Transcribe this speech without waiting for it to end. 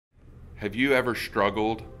Have you ever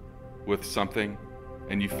struggled with something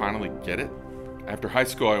and you finally get it? After high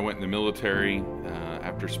school, I went in the military.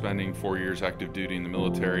 After spending 4 years active duty in the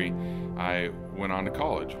military, I went on to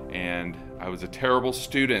college, and I was a terrible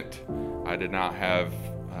student. I did not have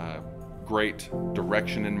great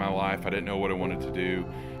direction in my life. I didn't know what I wanted to do.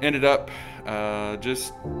 Ended up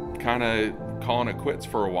just kind of calling it quits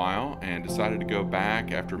for a while and decided to go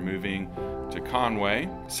back after moving to Conway.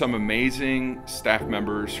 Some amazing staff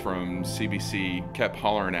members from CBC kept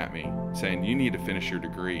hollering at me saying, "You need to finish your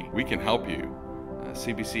degree. We can help you.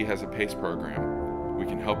 CBC has a PACE program. We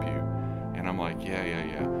can help you." And I'm like,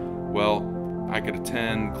 yeah. Well, I could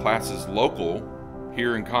attend classes local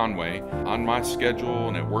here in Conway on my schedule,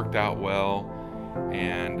 and it worked out well.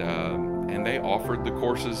 And they offered the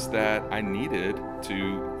courses that I needed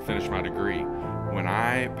to finish my degree. When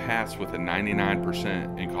I passed with a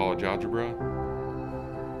 99% in college algebra,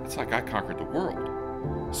 it's like I conquered the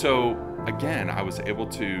world. So again, I was able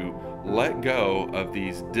to let go of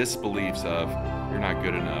these disbeliefs of, you're not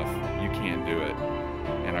good enough, you can't do it.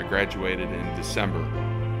 And I graduated in December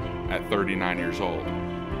at 39 years old.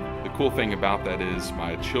 The cool thing about that is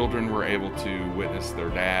my children were able to witness their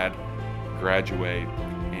dad graduate,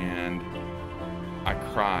 and I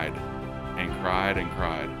cried and cried and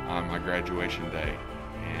cried on my graduation day.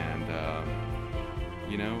 And,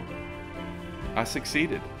 I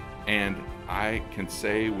succeeded. And I can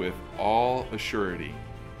say with all assurity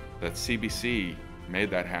that CBC made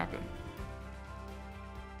that happen.